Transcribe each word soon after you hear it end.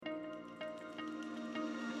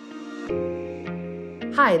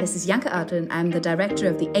Hi, this is Janke Arten. I'm the director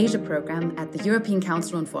of the Asia program at the European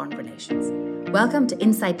Council on Foreign Relations. Welcome to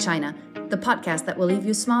Inside China, the podcast that will leave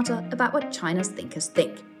you smarter about what China's thinkers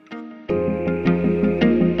think.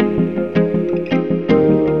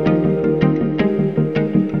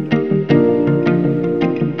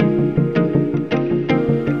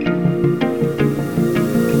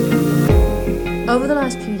 Over the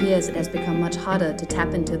last few years, it has become much harder to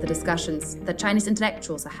tap into the discussions that Chinese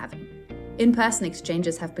intellectuals are having. In-person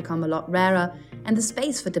exchanges have become a lot rarer, and the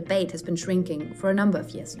space for debate has been shrinking for a number of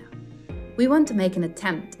years now. We want to make an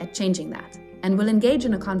attempt at changing that, and will engage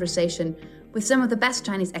in a conversation with some of the best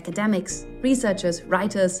Chinese academics, researchers,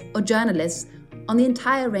 writers, or journalists on the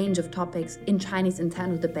entire range of topics in Chinese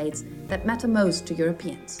internal debates that matter most to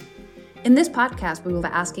Europeans. In this podcast, we will be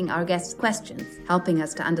asking our guests questions, helping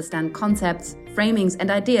us to understand concepts, framings, and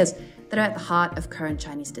ideas that are at the heart of current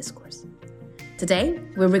Chinese discourse. Today,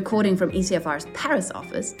 we're recording from ECFR's Paris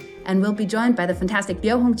office, and we'll be joined by the fantastic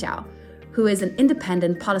Liu Hongjiao, who is an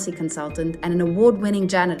independent policy consultant and an award-winning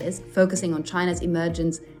journalist focusing on China's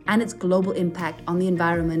emergence and its global impact on the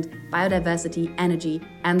environment, biodiversity, energy,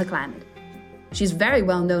 and the climate. She's very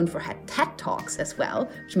well known for her TED Talks as well,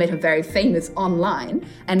 which made her very famous online,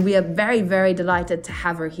 and we are very, very delighted to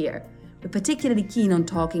have her here. We're particularly keen on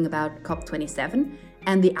talking about COP27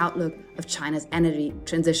 and the outlook of China's energy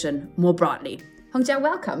transition more broadly. Hongjiao,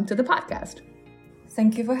 welcome to the podcast.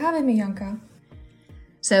 Thank you for having me, Janke.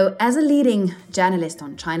 So, as a leading journalist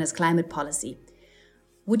on China's climate policy,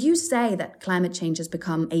 would you say that climate change has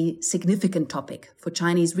become a significant topic for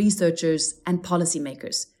Chinese researchers and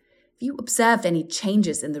policymakers? Have you observed any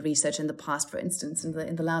changes in the research in the past, for instance,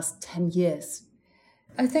 in the last 10 years?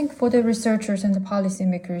 I think for the researchers and the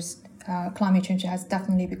policymakers, climate change has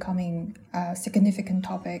definitely becoming a significant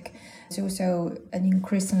topic. It's also an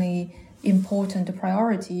increasingly important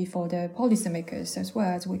priority for the policymakers as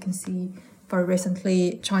well, as we can see very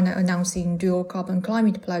recently China announcing dual carbon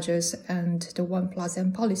climate pledges and the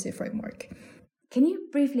 1+N policy framework. Can you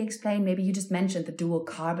briefly explain, maybe you just mentioned the dual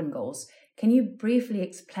carbon goals. Can you briefly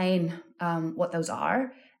explain what those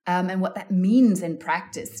are and what that means in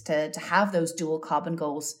practice to have those dual carbon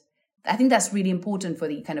goals? I think that's really important for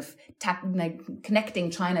the kind of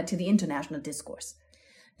connecting China to the international discourse.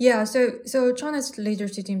 Yeah, so China's leader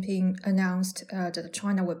Xi Jinping announced that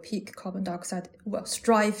China will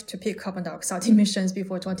strive to peak carbon dioxide emissions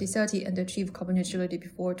before 2030 and achieve carbon neutrality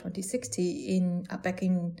before 2060 back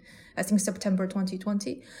in, I think, September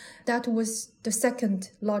 2020. That was the second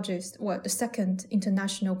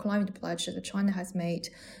international climate pledge that China has made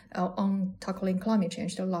on tackling climate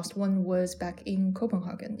change. The last one was back in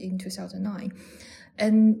Copenhagen in 2009.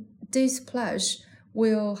 And this pledge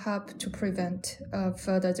will help to prevent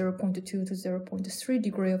further 0.2 to 0.3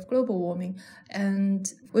 degree of global warming,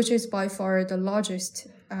 and which is by far the largest.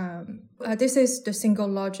 This is the single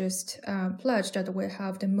largest pledge that will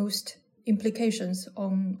have the most implications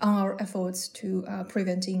on our efforts to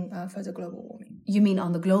preventing further global warming. You mean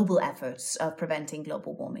on the global efforts of preventing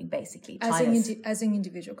global warming, basically? As an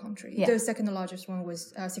individual country. Yeah. The second largest one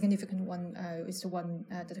was a significant one is the one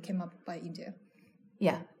that came up by India.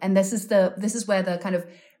 Yeah, and this is where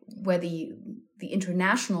the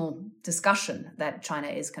international discussion that China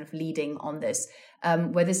is kind of leading on this,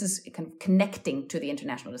 where this is kind of connecting to the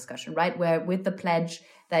international discussion, right? Where with the pledge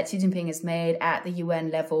that Xi Jinping has made at the UN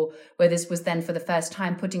level, where this was then for the first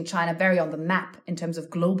time putting China very on the map in terms of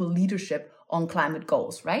global leadership on climate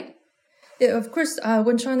goals, right? Yeah, of course,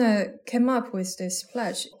 when China came up with this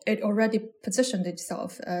pledge, it already positioned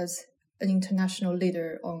itself as an international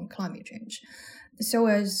leader on climate change. So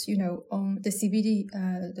as you know, on the CBD,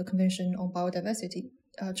 the Convention on Biodiversity,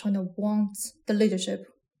 China wants the leadership,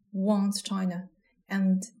 wants China,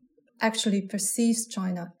 and actually perceives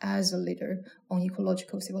China as a leader on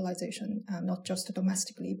ecological civilization, not just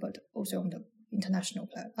domestically, but also on the international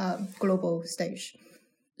global stage.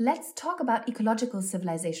 Let's talk about ecological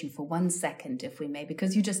civilization for 1 second, if we may,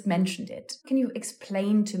 because you just mentioned it. Can you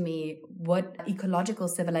explain to me what ecological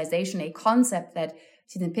civilization, a concept that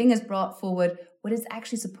Xi Jinping has brought forward, what it's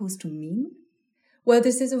actually supposed to mean? Well,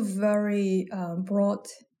 this is a very broad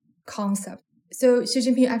concept. So Xi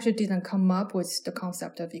Jinping actually didn't come up with the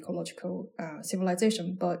concept of ecological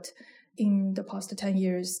civilization, but in the past 10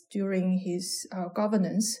 years during his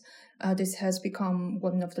governance, this has become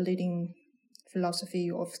one of the leading philosophy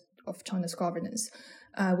of China's governance,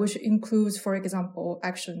 which includes, for example,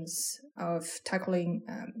 actions of tackling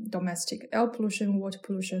domestic air pollution, water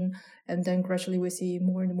pollution, and then gradually we see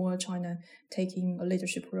more and more China taking a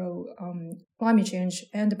leadership role on climate change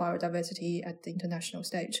and biodiversity at the international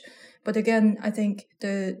stage. But again, I think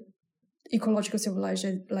the ecological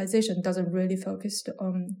civilization doesn't really focus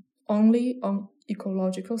only on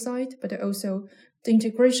ecological side, but also the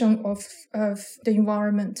integration of the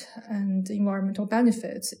environment and the environmental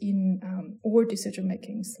benefits in all decision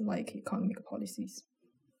makings, like economic policies.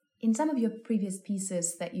 In some of your previous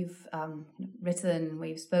pieces that you've written, where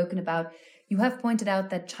you've spoken about, you have pointed out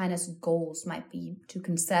that China's goals might be too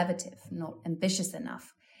conservative, not ambitious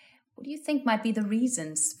enough. What do you think might be the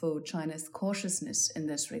reasons for China's cautiousness in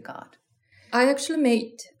this regard? I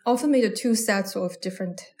actually often made two sets of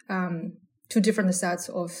two different sets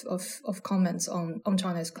of comments on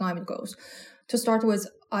China's climate goals. To start with,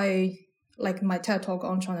 my TED talk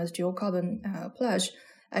on China's dual carbon pledge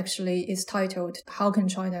actually is titled "How Can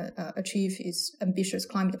China Achieve Its Ambitious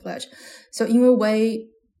Climate Pledge?" So in a way,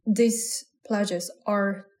 these pledges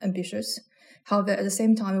are ambitious. However, at the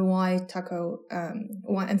same time, when I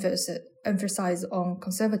emphasize on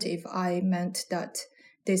conservative, I meant that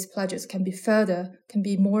these pledges can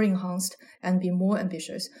be more enhanced and be more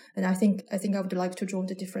ambitious. And I think I would like to draw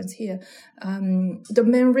the difference here. The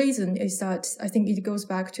main reason is that I think it goes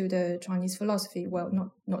back to the Chinese philosophy. Well,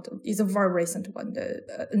 not it's a very recent one,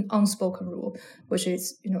 an unspoken rule, which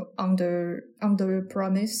is under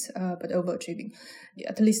promise but overachieving.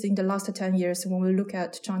 At least in the last 10 years, when we look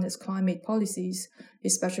at China's climate policies,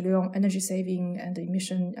 especially on energy saving and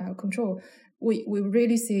emission control, we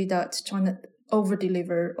really see that China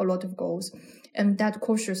over-deliver a lot of goals, and that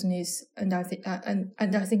cautiousness, and I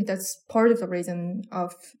think that's part of the reason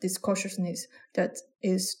of this cautiousness, that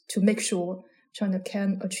is to make sure China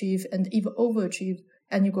can achieve and even overachieve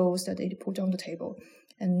any goals that it put on the table,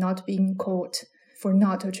 and not being caught for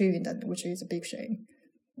not achieving them, which is a big shame.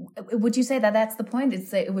 Would you say that that's the point?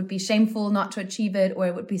 It would be shameful not to achieve it, or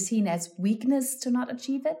it would be seen as weakness to not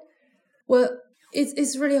achieve it? Well,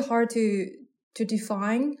 it's really hard to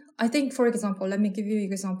define. I think, for example, let me give you an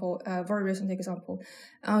example, a very recent example.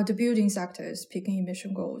 The building sector's peaking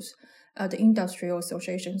emission goals. The industrial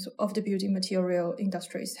associations of the building material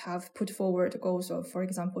industries have put forward goals of, for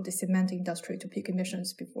example, the cement industry to peak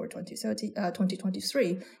emissions before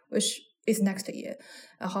 2023, which is next year.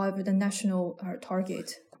 However, the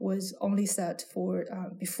target was only set for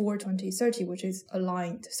before 2030, which is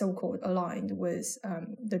so-called aligned with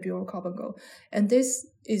the dual carbon goal. And this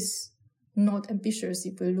is not ambitious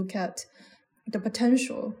if we look at the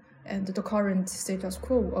potential and the current status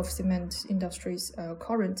quo of cement industry's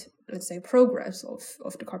current, let's say, progress of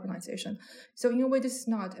decarbonization. So in a way, this is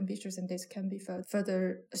not ambitious, and this can be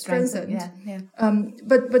further strengthened. Yeah.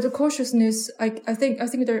 But the cautiousness, I think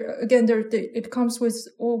it comes with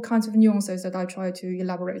all kinds of nuances that I try to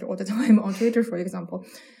elaborate all the time on Twitter, for example,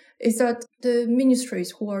 is that the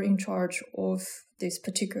ministries who are in charge of this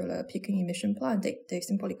particular peaking emission plan, they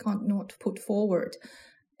simply can't not put forward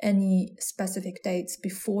any specific dates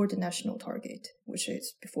before the national target, which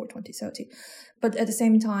is before 2030. But at the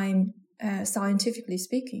same time, scientifically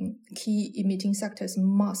speaking, key emitting sectors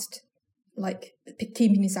like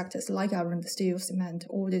iron and steel, cement,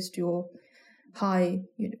 all these dual high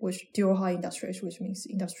industries, which means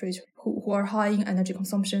industries who are high in energy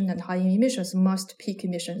consumption and high in emissions, must peak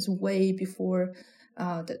emissions way before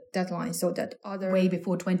the deadline, so that way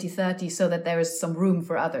before 2030, so that there is some room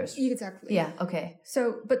for others. Exactly. Yeah. Okay.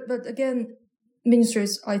 So, but again,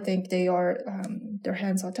 ministries, I think they are their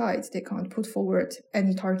hands are tied. They can't put forward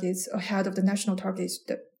any targets ahead of the national targets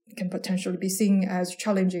that can potentially be seen as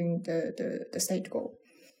challenging the state goal.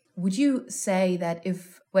 Would you say that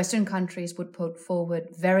if Western countries would put forward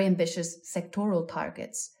very ambitious sectoral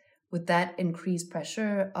targets, would that increase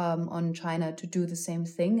pressure on China to do the same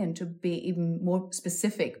thing and to be even more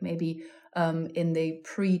specific, maybe in the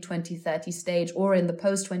pre-2030 stage or in the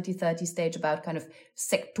post-2030 stage, about kind of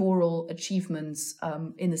sectoral achievements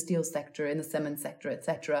in the steel sector, in the cement sector,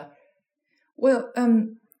 etc.? Well,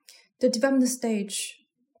 the development stage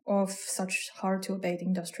of such hard-to-abate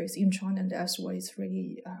industries in China and elsewhere is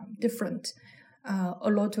really different. A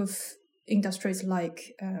lot of industries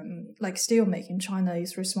like steelmaking in China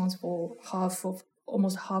is responsible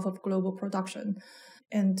almost half of global production,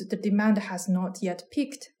 and the demand has not yet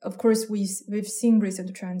peaked. Of course, we've seen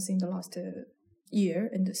recent trends in the last year,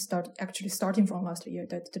 and starting from last year,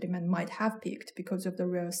 that the demand might have peaked because of the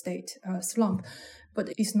real estate slump, but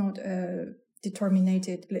it's not determined.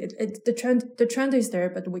 The trend is there,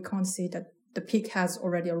 but we can't see that the peak has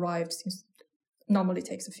already arrived, since normally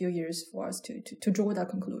takes a few years for us to draw that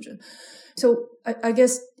conclusion. So I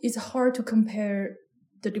guess it's hard to compare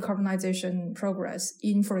the decarbonization progress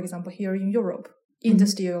in, for example, here in Europe, in the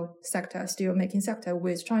steel making sector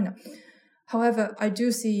with China. However, I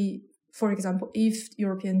do see for example, if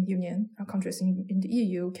European Union countries in the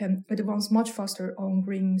EU can advance much faster on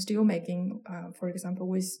green steelmaking, for example,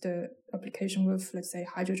 with the application of, let's say,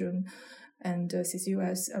 hydrogen and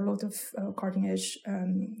CCUS, a lot of cutting-edge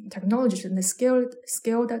technologies, and they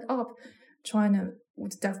scale that up, China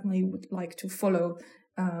would definitely like to follow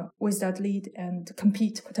with that lead and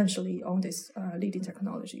compete potentially on these leading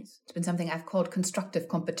technologies. It's been something I've called constructive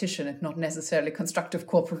competition and not necessarily constructive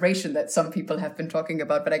cooperation that some people have been talking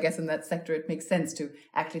about. But I guess in that sector, it makes sense to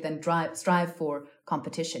actually then strive for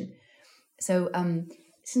competition. So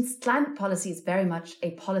since climate policy is very much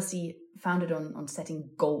a policy founded on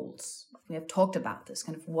setting goals, we have talked about this,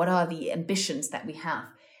 kind of what are the ambitions that we have.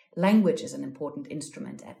 Language is an important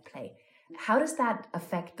instrument at play. How does that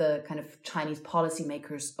affect the kind of Chinese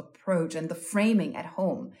policymakers' approach and the framing at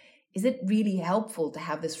home? Is it really helpful to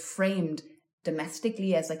have this framed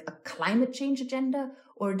domestically as like a climate change agenda,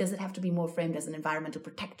 or does it have to be more framed as an environmental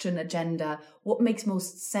protection agenda? What makes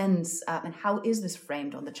most sense, and how is this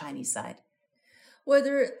framed on the Chinese side? Well,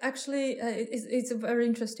 it's a very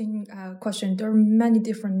interesting question. There are many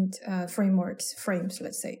different frames,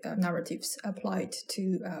 let's say, narratives applied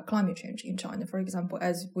to climate change in China. For example,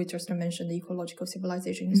 as we just mentioned, the ecological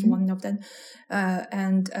civilization is one of them,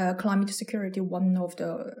 and climate security, one of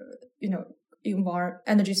the,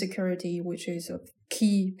 energy security, which is a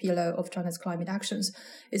key pillar of China's climate actions,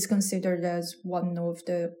 is considered as one of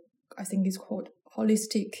the, I think it's called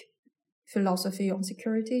holistic philosophy on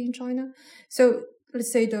security in China. So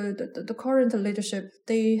let's say the current leadership,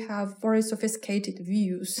 they have very sophisticated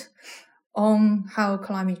views on how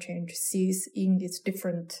climate change sees in its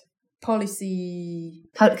different policy.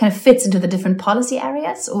 How it kind of fits into the different policy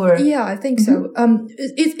areas, or? Yeah, I think so.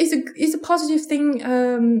 It's a positive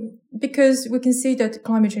thing because we can see that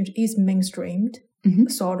climate change is mainstreamed.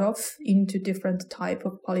 Sort of into different type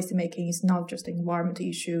of policy making. It's not just an environmental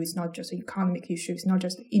issue. It's not just an economic issue. It's not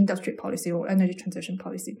just industry policy or energy transition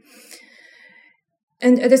policy.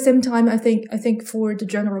 And at the same time, I think for the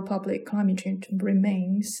general public, climate change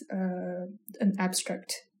remains an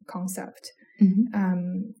abstract concept.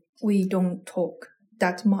 We don't talk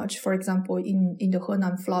that much. For example, in the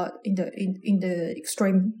Henan flood, in the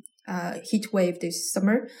extreme heat wave this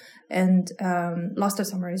summer, and last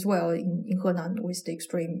summer as well in Henan with the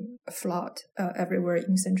extreme flood everywhere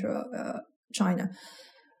in central China.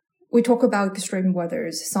 We talk about extreme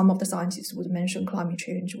weathers. Some of the scientists would mention climate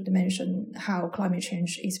change, would mention how climate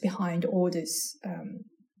change is behind all these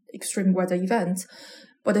extreme weather events.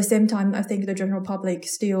 But at the same time, I think the general public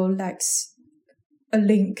still lacks a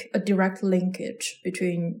direct linkage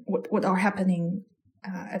between what are happening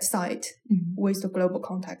at site with the global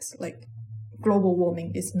context. Like global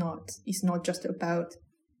warming is not just about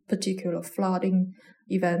particular flooding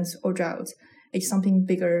events or droughts. It's something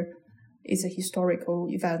bigger. It's a historical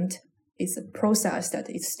event. It's a process that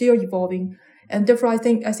is still evolving, and therefore I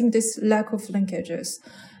think this lack of linkages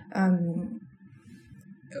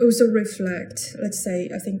also reflect, let's say,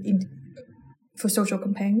 I think for social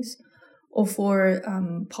campaigns or for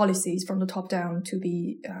policies from the top down to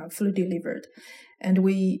be fully delivered. And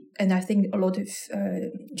I think a lot of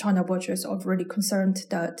China watchers are really concerned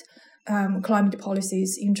that climate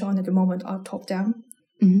policies in China at the moment are top down.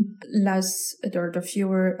 There are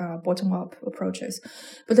fewer bottom-up approaches.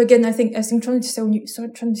 But again, I think China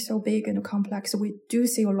is so big and complex, we do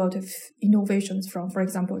see a lot of innovations from, for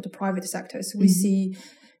example, the private sectors. We see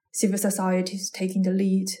civil societies taking the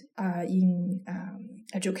lead in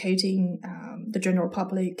educating the general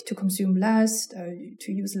public to consume less,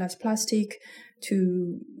 to use less plastic,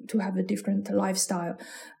 to have a different lifestyle.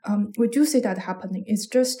 We do see that happening. It's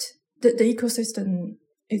just the ecosystem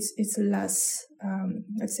is less,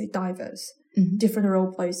 let's say, diverse. Different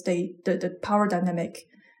role plays. The power dynamic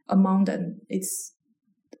among them, it's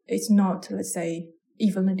not, let's say,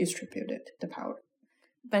 evenly distributed, the power.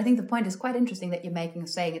 But I think the point is quite interesting that you're making,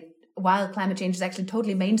 saying it, while climate change is actually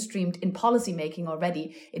totally mainstreamed in policy making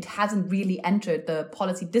already, it hasn't really entered the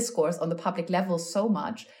policy discourse on the public level so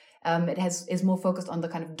much. It is more focused on the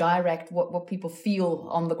kind of direct, what people feel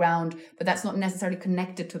on the ground, but that's not necessarily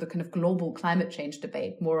connected to the kind of global climate change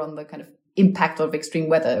debate, more on the kind of impact of extreme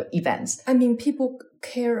weather events. I mean, people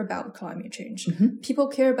care about climate change. People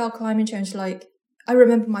care about climate change. Like, I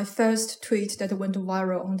remember my first tweet that went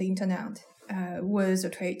viral on the internet was a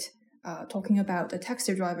tweet talking about a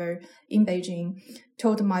taxi driver in Beijing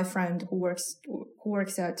told my friend who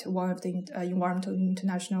works at one of the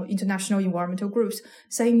international environmental groups,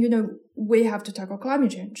 saying, we have to tackle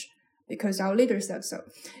climate change because our leaders said so.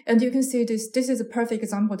 And you can see this is a perfect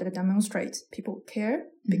example that demonstrates people care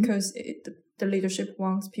because the leadership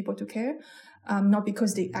wants people to care, not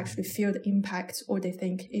because they actually feel the impact or they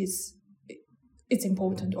think is it's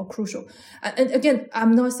important or crucial. And again,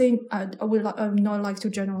 I'm not saying I would not like to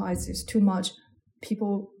generalize this too much.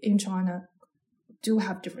 People in China do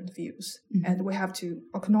have different views, and we have to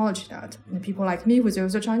acknowledge that. And people like me, who's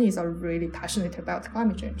also Chinese, are really passionate about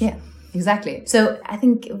climate change. Yeah, exactly. So I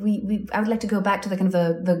think I would like to go back to the kind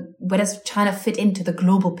of the where does China fit into the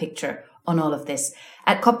global picture on all of this?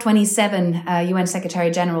 At COP27, UN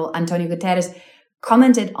Secretary General Antonio Guterres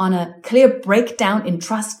commented on a clear breakdown in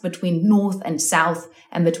trust between North and South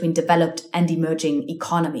and between developed and emerging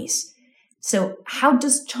economies. So how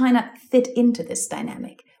does China fit into this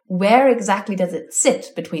dynamic? Where exactly does it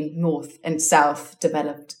sit between North and South,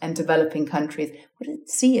 developed and developing countries? Where does it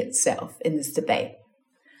see itself in this debate?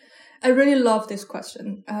 I really love this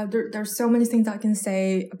question. There's so many things I can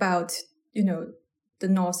say about, the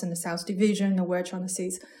North and the South division and where China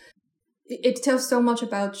sits. It tells so much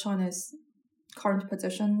about China's current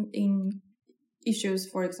position in issues,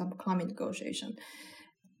 for example, climate negotiation.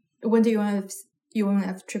 When the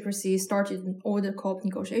UNFCCC started all the COP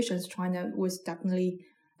negotiations, China was definitely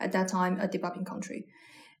at that time a developing country.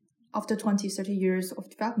 After 20, 30 years of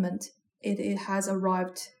development, it has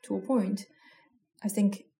arrived to a point. I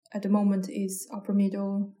think at the moment is upper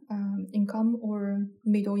middle income or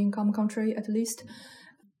middle income country at least,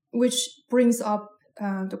 which brings up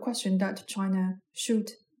the question that China should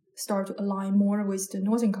start to align more with the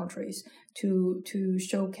northern countries to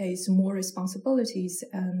showcase more responsibilities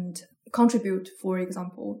and contribute, for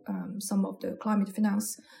example, some of the climate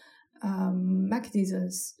finance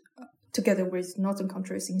mechanisms together with northern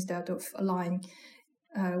countries instead of aligning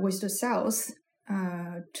with the south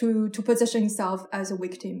to position itself as a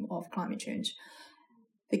victim of climate change.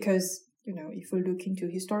 Because, if we look into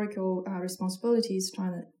historical responsibilities,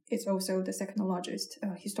 China is also the second largest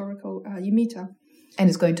historical emitter. And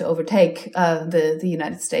is going to overtake the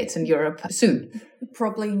United States and Europe soon.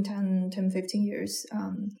 Probably in 10, 15 years.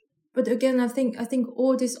 But again, I think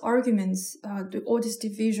all these arguments, all these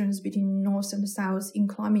divisions between North and South in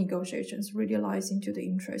climate negotiations really lies into the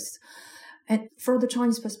interests. And from the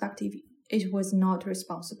Chinese perspective, it was not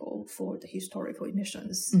responsible for the historical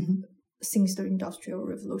emissions since the Industrial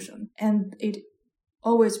Revolution. And it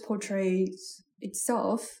always portrays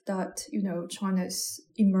itself that, China's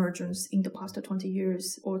emergence in the past 20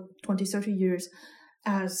 years or 20, 30 years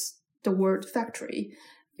as the world factory,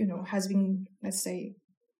 has been, let's say,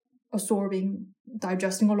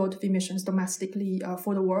 digesting a lot of emissions domestically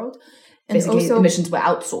for the world. And basically, also, emissions were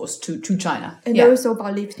outsourced to China. And also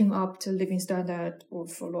by lifting up the living standard of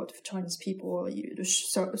a lot of Chinese people,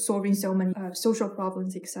 solving so many social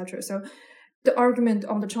problems, etc. So the argument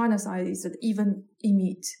on the China side is that even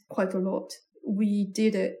emit quite a lot, we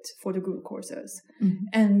did it for the good causes.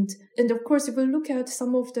 And of course, if we look at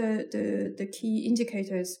some of the key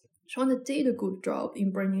indicators, China did a good job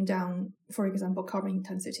in bringing down, for example, carbon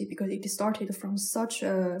intensity, because it started from such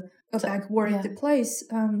a backward place.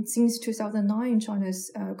 Since 2009, China's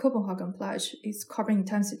Copenhagen Pledge, its carbon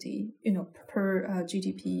intensity, per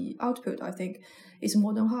GDP output, I think, is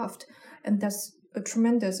more than halved. And that's a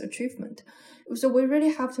tremendous achievement. So we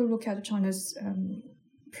really have to look at China's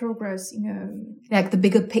progress in like the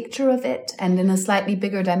bigger picture of it and in a slightly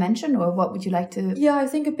bigger dimension, or what would you like to? Yeah, I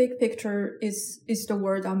think a big picture is the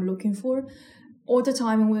word I'm looking for. All the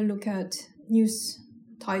time when we look at news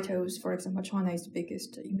titles, for example, China is the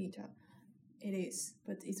biggest emitter. It is,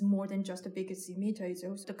 but it's more than just the biggest emitter. It's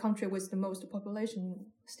also the country with the most population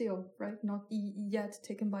still, right? Not yet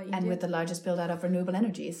taken by India. And with the largest build out of renewable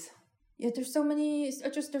energies. Yeah, there's so many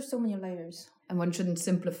layers. And one shouldn't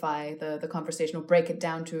simplify the conversation or break it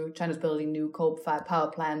down to China's building new coal-fired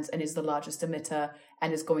power plants and is the largest emitter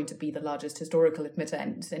and is going to be the largest historical emitter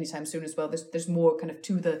anytime soon as well. There's more kind of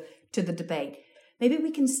to the debate. Maybe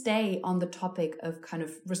we can stay on the topic of kind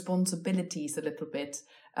of responsibilities a little bit,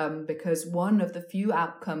 because one of the few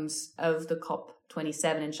outcomes of the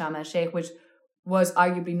COP27 in Sharm el-Sheikh, which was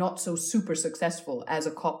arguably not so super successful as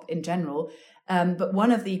a COP in general, but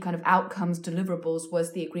one of the kind of outcomes, deliverables,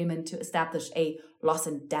 was the agreement to establish a loss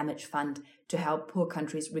and damage fund to help poor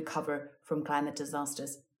countries recover from climate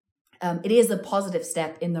disasters. It is a positive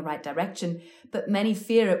step in the right direction, but many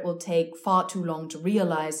fear it will take far too long to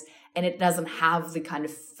realize, and it doesn't have the kind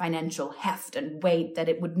of financial heft and weight that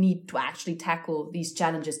it would need to actually tackle these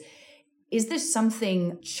challenges. Is this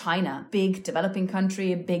something China, big developing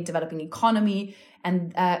country, a big developing economy,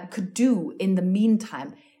 and could do in the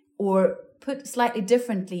meantime? Or put slightly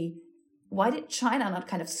differently, Why did China not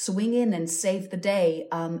kind of swing in and save the day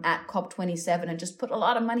at COP27 and just put a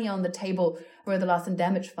lot of money on the table for the Loss and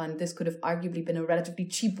Damage Fund? This could have arguably been a relatively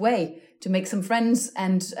cheap way to make some friends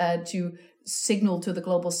and to signal to the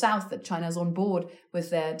global south that China is on board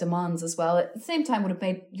with their demands as well. At the same time, would have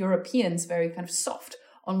made Europeans very kind of soft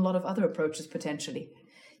on a lot of other approaches potentially.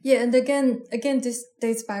 Yeah, and again, this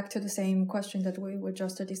dates back to the same question that we were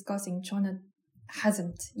just discussing. China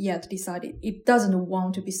hasn't yet decided. It doesn't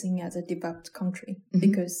want to be seen as a developed country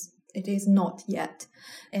because it is not yet.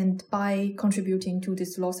 And by contributing to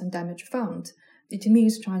this loss and damage fund, it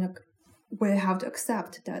means China will have to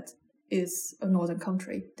accept that is a northern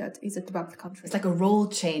country, that is a developed country. It's like a role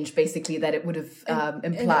change, basically, that it would have implied.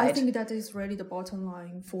 And I think that is really the bottom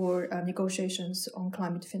line for negotiations on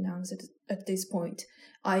climate finance at this point.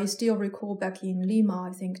 I still recall back in Lima,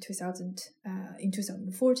 I think in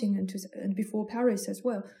 2014 and before Paris as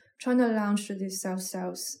well, China launched this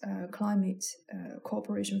South-South Climate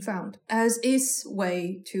Cooperation Fund as its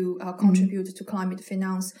way to contribute to climate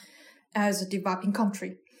finance as a developing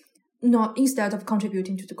country. Not instead of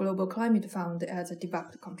contributing to the Global Climate Fund as a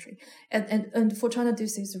developed country. And for China,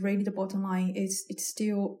 this is really the bottom line. It's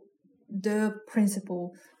still the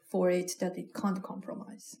principle for it that it can't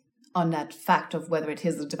compromise. On that fact of whether it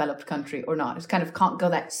is a developed country or not. It kind of can't go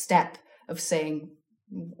that step of saying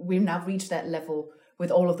we've now reached that level with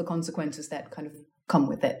all of the consequences that kind of come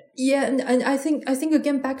with it. Yeah, and I think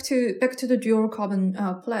again back to the dual carbon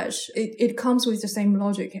pledge, it comes with the same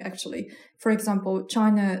logic actually. For example,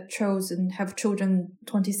 China chose and have chosen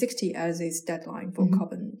 2060 as its deadline for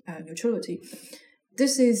carbon neutrality.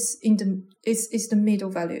 This is the middle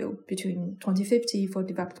value between 2050 for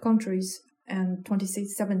developed countries and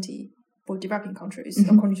 2070 for developing countries,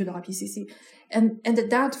 according to the IPCC. And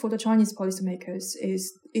that for the Chinese policymakers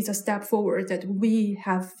is a step forward that we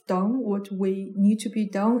have done what we need to be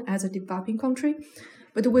done as a developing country.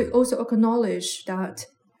 But we also acknowledge that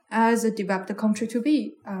as a developed country to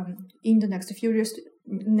be in the next few years,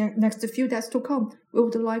 next few decades to come, we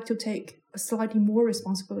would like to take slightly more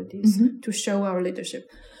responsibilities to show our leadership.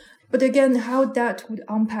 But again, how that would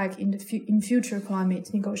unpack in future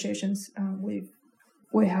climate negotiations,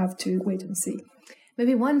 we have to wait and see.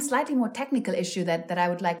 Maybe one slightly more technical issue that I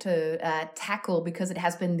would like to tackle, because it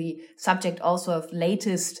has been the subject also of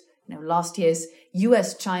latest, last year's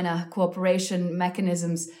US-China cooperation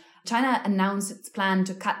mechanisms. China announced its plan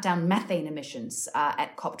to cut down methane emissions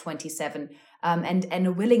at COP27 and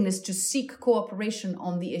a willingness to seek cooperation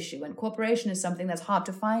on the issue. And cooperation is something that's hard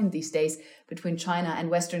to find these days between China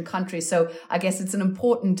and Western countries. So I guess it's an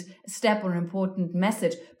important step or an important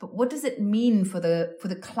message. But what does it mean for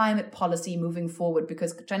the climate policy moving forward?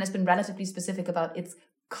 Because China's been relatively specific about its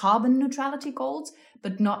carbon neutrality goals,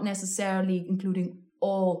 but not necessarily including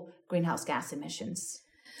all greenhouse gas emissions.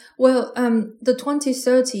 Well, the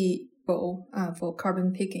 2030 goal for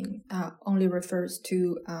carbon peaking only refers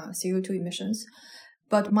to CO2 emissions.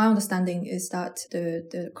 But my understanding is that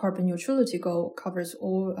the carbon neutrality goal covers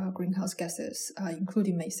all greenhouse gases,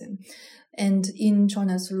 including methane. And in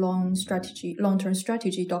China's long-term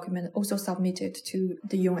strategy document, also submitted to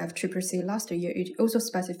the UNFCCC last year, it also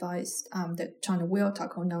specifies that China will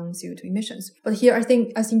tackle non-CO2 emissions. But here, I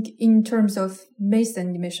think in terms of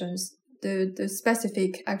methane emissions, the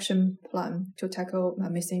specific action plan to tackle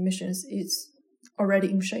methane emissions is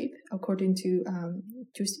already in shape, according to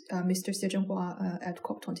Mr. Xie Zhenhua at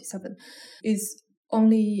COP27. It's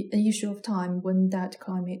only an issue of time when that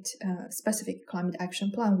specific climate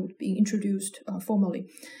action plan would be introduced formally.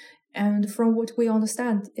 And from what we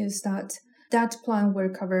understand is that plan will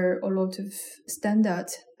cover a lot of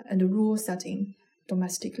standard and rule setting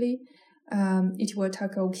domestically. It will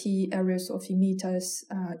tackle key areas of emitters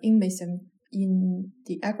in methane in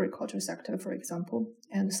the agriculture sector, for example,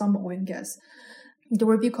 and some oil and gas. There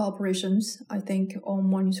will be cooperations, I think, on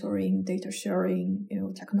monitoring, data sharing,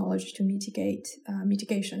 technology to mitigate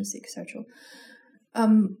mitigations, etc.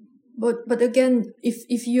 But again,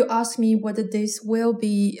 if you ask me whether this will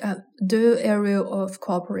be the area of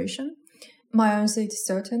cooperation, my answer is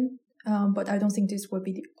certain. But I don't think this will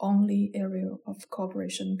be the only area of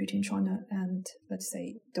cooperation between China and, let's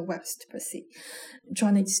say, the West per se.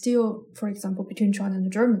 China is still, for example, between China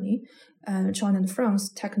and Germany, China and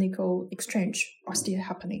France, technical exchange are still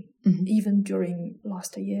happening. Even during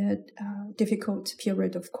last year, difficult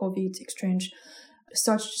period of COVID exchange,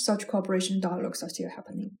 such cooperation dialogues are still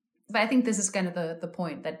happening. But I think this is kind of the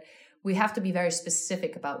point that we have to be very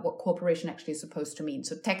specific about what cooperation actually is supposed to mean.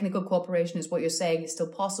 So technical cooperation is what you're saying is still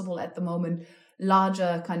possible at the moment.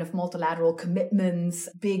 Larger kind of multilateral commitments,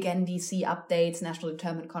 big NDC updates, national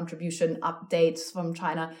determined contribution updates from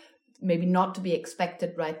China. maybe not to be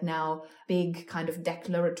expected right now. Big kind of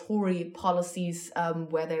declaratory policies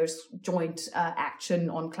where there's joint action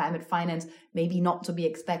on climate finance, maybe not to be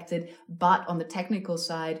expected. But on the technical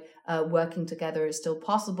side, working together is still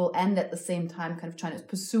possible. And at the same time, kind of China is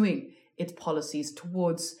pursuing its policies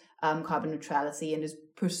towards carbon neutrality and is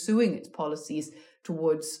pursuing its policies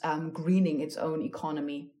towards greening its own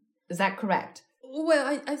economy. Is that correct?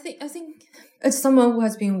 Well, I think as someone who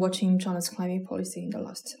has been watching China's climate policy in the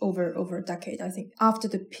last over a decade, I think after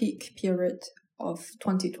the peak period of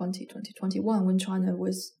 2020, 2021, when China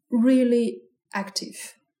was really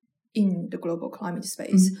active in the global climate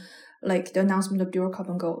space, like the announcement of dual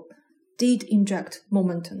carbon goal did inject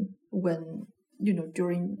momentum when,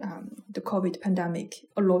 during the COVID pandemic,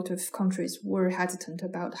 a lot of countries were hesitant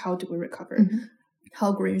about how do we recover.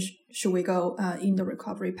 How green should we go in the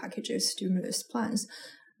recovery packages, stimulus plans?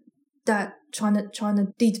 That China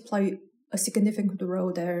did play a significant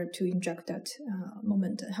role there to inject that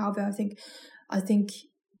momentum. However, I think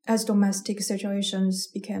as domestic situations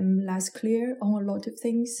became less clear on a lot of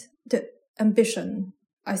things, the ambition,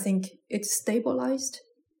 I think it's stabilized.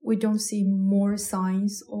 We don't see more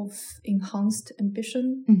signs of enhanced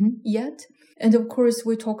ambition yet. And of course,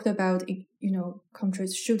 we talked about,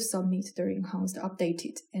 countries should submit their enhanced,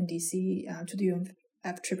 updated NDC to the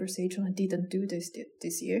UNFCCC. China didn't do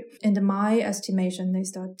this year. And my estimation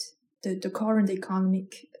is that the current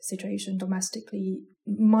economic situation domestically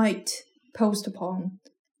might postpone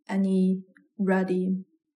any. It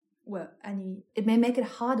may make it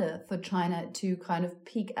harder for China to kind of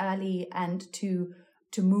peak early and to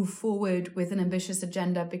move forward with an ambitious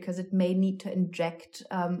agenda, because it may need to inject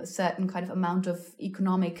a certain kind of amount of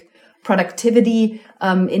economic productivity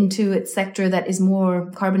into its sector that is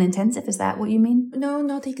more carbon intensive. Is that what you mean? No,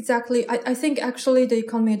 not exactly. I think actually the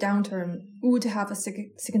economic downturn would have a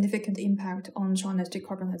significant impact on China's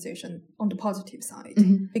decarbonization on the positive side,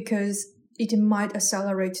 because it might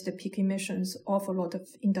accelerate the peak emissions of a lot of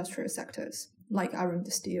industrial sectors like iron,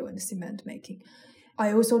 steel, and cement making.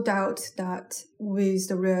 I also doubt that with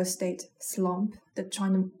the real estate slump, that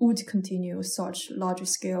China would continue such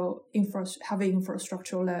large-scale heavy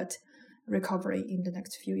infrastructure-led recovery in the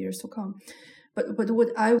next few years to come. But what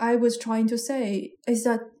I was trying to say is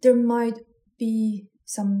that there might be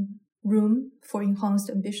some room for enhanced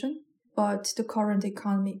ambition, but the current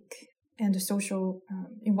economic and the social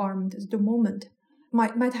environment at the moment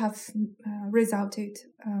might have resulted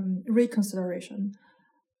reconsideration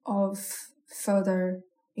of further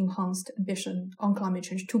enhanced ambition on climate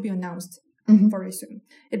change to be announced very soon.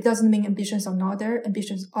 It doesn't mean ambitions are not there.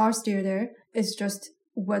 Ambitions are still there. It's just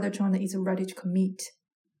whether China is ready to commit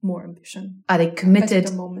more ambition. Are they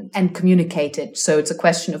committed and communicated? So it's a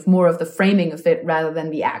question of more of the framing of it rather than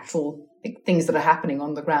the actual things that are happening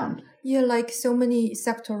on the ground. Yeah, like so many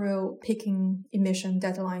sectoral peaking emission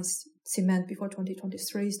deadlines, cement before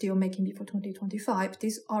 2023, steel making before 2025.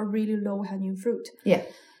 These are really low-hanging fruit. Yeah.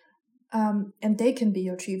 And they can be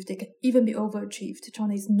achieved. They can even be overachieved.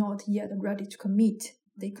 China is not yet ready to commit.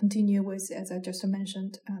 They continue with, as I just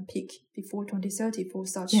mentioned, peak before 2030 for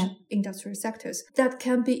such industrial sectors. That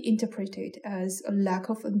can be interpreted as a lack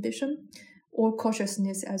of ambition or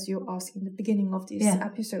cautiousness, as you asked in the beginning of this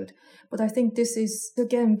episode. But I think this is,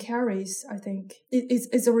 again,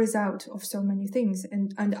 it's a result of so many things.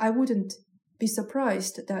 And I wouldn't be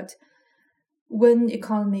surprised that when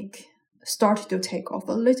economic started to take off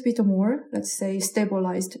a little bit more, let's say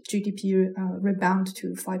stabilized GDP rebound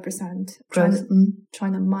to 5%,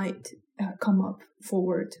 China might come up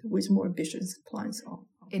forward with more ambitious plans.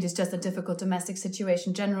 It is just a difficult domestic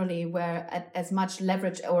situation generally, where as much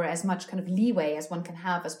leverage or as much kind of leeway as one can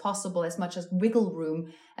have as possible, as much as wiggle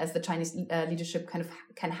room as the Chinese leadership kind of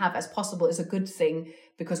can have as possible is a good thing,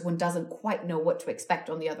 because one doesn't quite know what to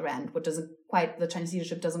expect on the other end. The Chinese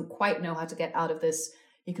leadership doesn't quite know how to get out of this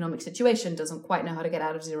economic situation, doesn't quite know how to get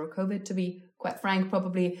out of zero COVID, to be quite frank,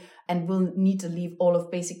 probably, and will need to leave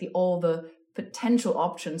all the potential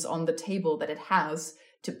options on the table that it has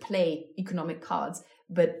to play economic cards.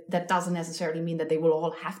 But that doesn't necessarily mean that they will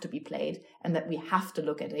all have to be played and that we have to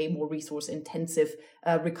look at a more resource-intensive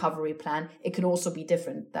recovery plan. It can also be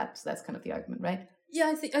different. That's kind of the argument, right?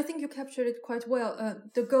 Yeah, I think you captured it quite well.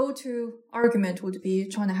 The go-to argument would be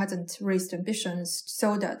China hasn't raised ambitions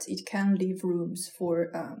so that it can leave rooms for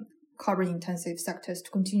carbon-intensive sectors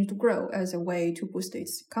to continue to grow as a way to boost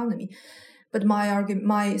its economy. But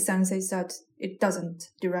my sense is that it doesn't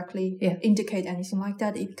directly indicate anything like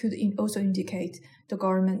that. It could also indicate the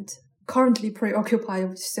government currently preoccupied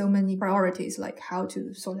with so many priorities, like how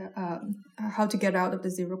to get out of the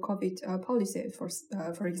zero COVID policy,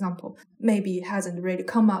 for example. Maybe hasn't really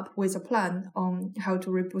come up with a plan on how to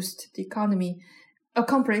reboost the economy, a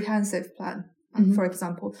comprehensive plan, for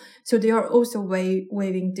example. So they are also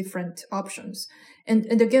weighing different options.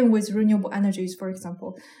 And again, with renewable energies, for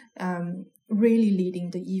example, really leading,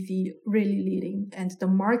 the EV really leading, and the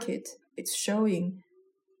market, it's showing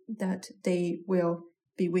that they will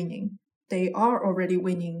be winning. They are already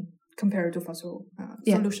winning compared to fossil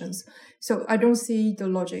solutions. So I don't see the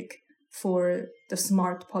logic for the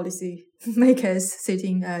smart policy makers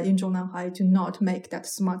sitting in Zhongnanhai to not make that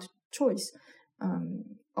smart choice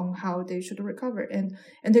on how they should recover.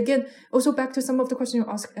 And again, also back to some of the questions you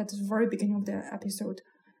asked at the very beginning of the episode,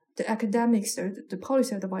 the academics, the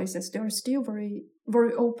policy advisors, they are still very,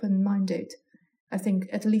 very open-minded, I think,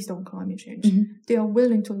 at least on climate change. They are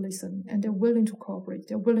willing to listen, and they're willing to cooperate.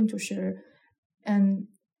 They're willing to share. And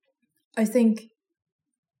I think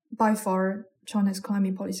by far, China's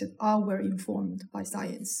climate policies are very informed by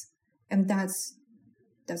science. And that's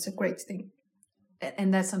a great thing.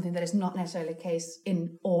 And that's something that is not necessarily the case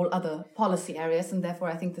in all other policy areas. And therefore,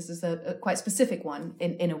 I think this is a quite specific one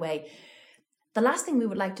in a way. The last thing we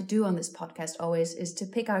would like to do on this podcast always is to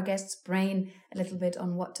pick our guest's brain a little bit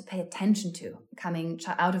on what to pay attention to coming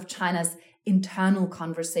out of China's internal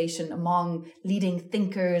conversation among leading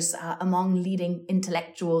thinkers, among leading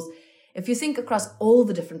intellectuals. If you think across all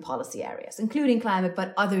the different policy areas, including climate,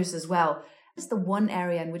 but others as well, what's the one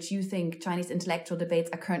area in which you think Chinese intellectual debates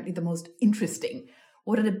are currently the most interesting?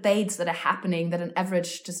 What are debates that are happening that an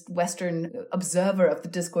average just Western observer of the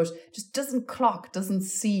discourse just doesn't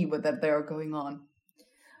see that they're going on?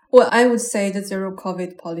 Well, I would say the zero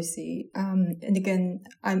COVID policy. And again,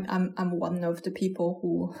 I'm one of the people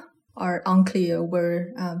who are unclear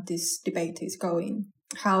where this debate is going.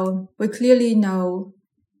 How we clearly know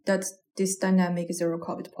that this dynamic zero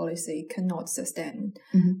COVID policy cannot sustain.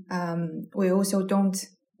 We also don't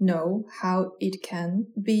know how it can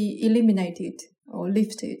be eliminated or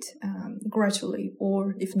lifted gradually,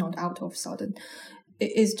 or if not out of sudden.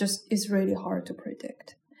 It's really hard to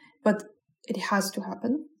predict. But it has to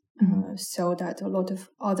happen so that a lot of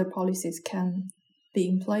other policies can be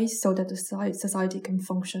in place, so that the society can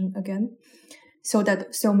function again, so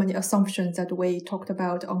that so many assumptions that we talked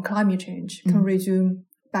about on climate change can resume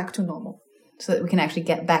back to normal. So that we can actually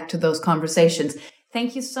get back to those conversations.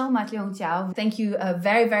 Thank you so much, Liu Hongqiao. Thank you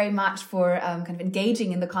very, very much for kind of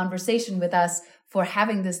engaging in the conversation with us, for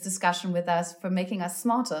having this discussion with us, for making us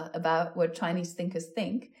smarter about what Chinese thinkers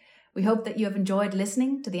think. We hope that you have enjoyed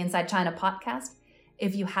listening to the Inside China podcast.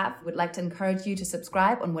 If you have, we'd like to encourage you to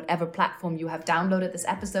subscribe on whatever platform you have downloaded this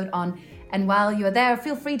episode on. And while you're there,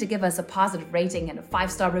 feel free to give us a positive rating and a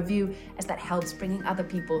 5-star review, as that helps bringing other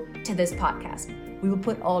people to this podcast. We will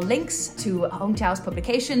put all links to Hongqiao's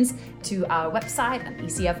publications to our website at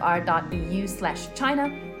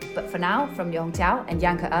ecfr.eu/China. But for now, from Liu Hongqiao and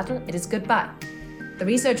Janke Oertel, it is goodbye. The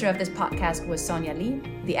researcher of this podcast was Sonia Li.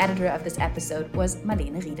 The editor of this episode was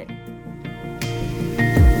Marlene Riedel.